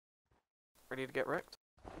Ready to get wrecked?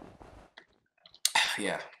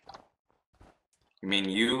 Yeah. You mean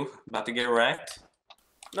you about to get wrecked?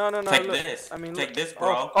 No. Take Look, this. I mean, Take look. this,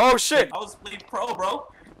 bro. Oh shit! I was Spleef Pro, bro.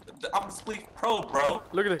 I'm Spleef Pro, bro.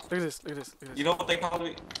 Look at this. Look at this. You know what they called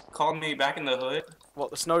me back in the hood?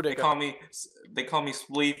 What, the snow digger? They call me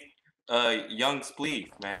Spleef, young Spleef,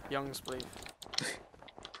 man. Young Spleef.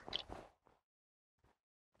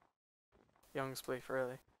 Young Spleef,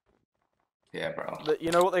 really. Yeah, bro.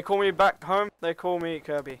 You know what they call me back home? They call me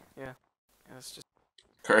Kirby. Yeah. It's just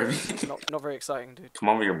Kirby. not very exciting, dude. Come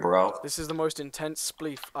over here, bro. This is the most intense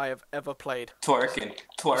Spleef I have ever played. Twerking.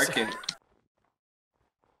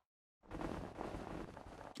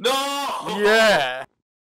 No! Yeah!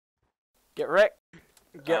 Get wrecked.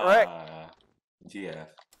 Get wrecked. GF.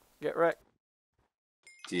 Get wrecked.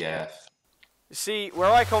 GF. You see,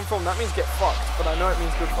 where I come from, that means get fucked, but I know it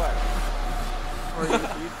means good fun. Or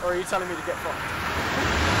are you telling me to get fucked?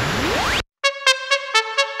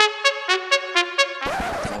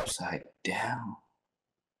 Upside down.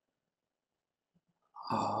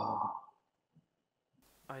 Oh.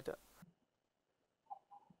 I don't.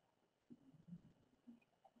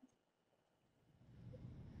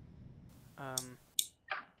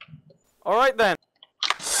 Alright then.